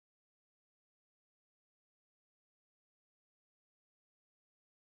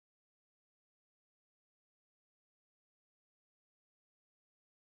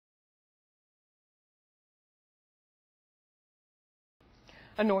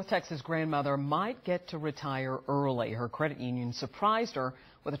A North Texas grandmother might get to retire early. Her credit union surprised her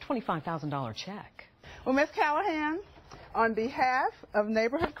with a $25,000 check. Well, Ms. Callahan, on behalf of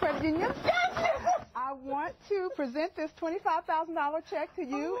Neighborhood Credit Union, I want to present this $25,000 check to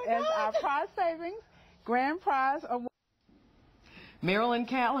you as our prize savings grand prize award. Marilyn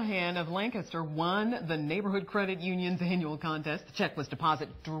Callahan of Lancaster won the Neighborhood Credit Union's annual contest. The check was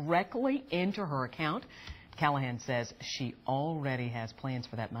deposited directly into her account. Callahan says she already has plans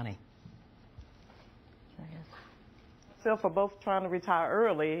for that money. So for both trying to retire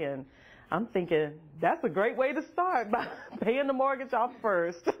early, and I'm thinking that's a great way to start by paying the mortgage off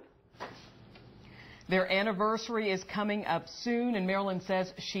first. Their anniversary is coming up soon, and Marilyn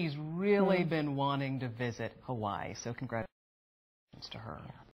says she's really been wanting to visit Hawaii. So congratulations to her.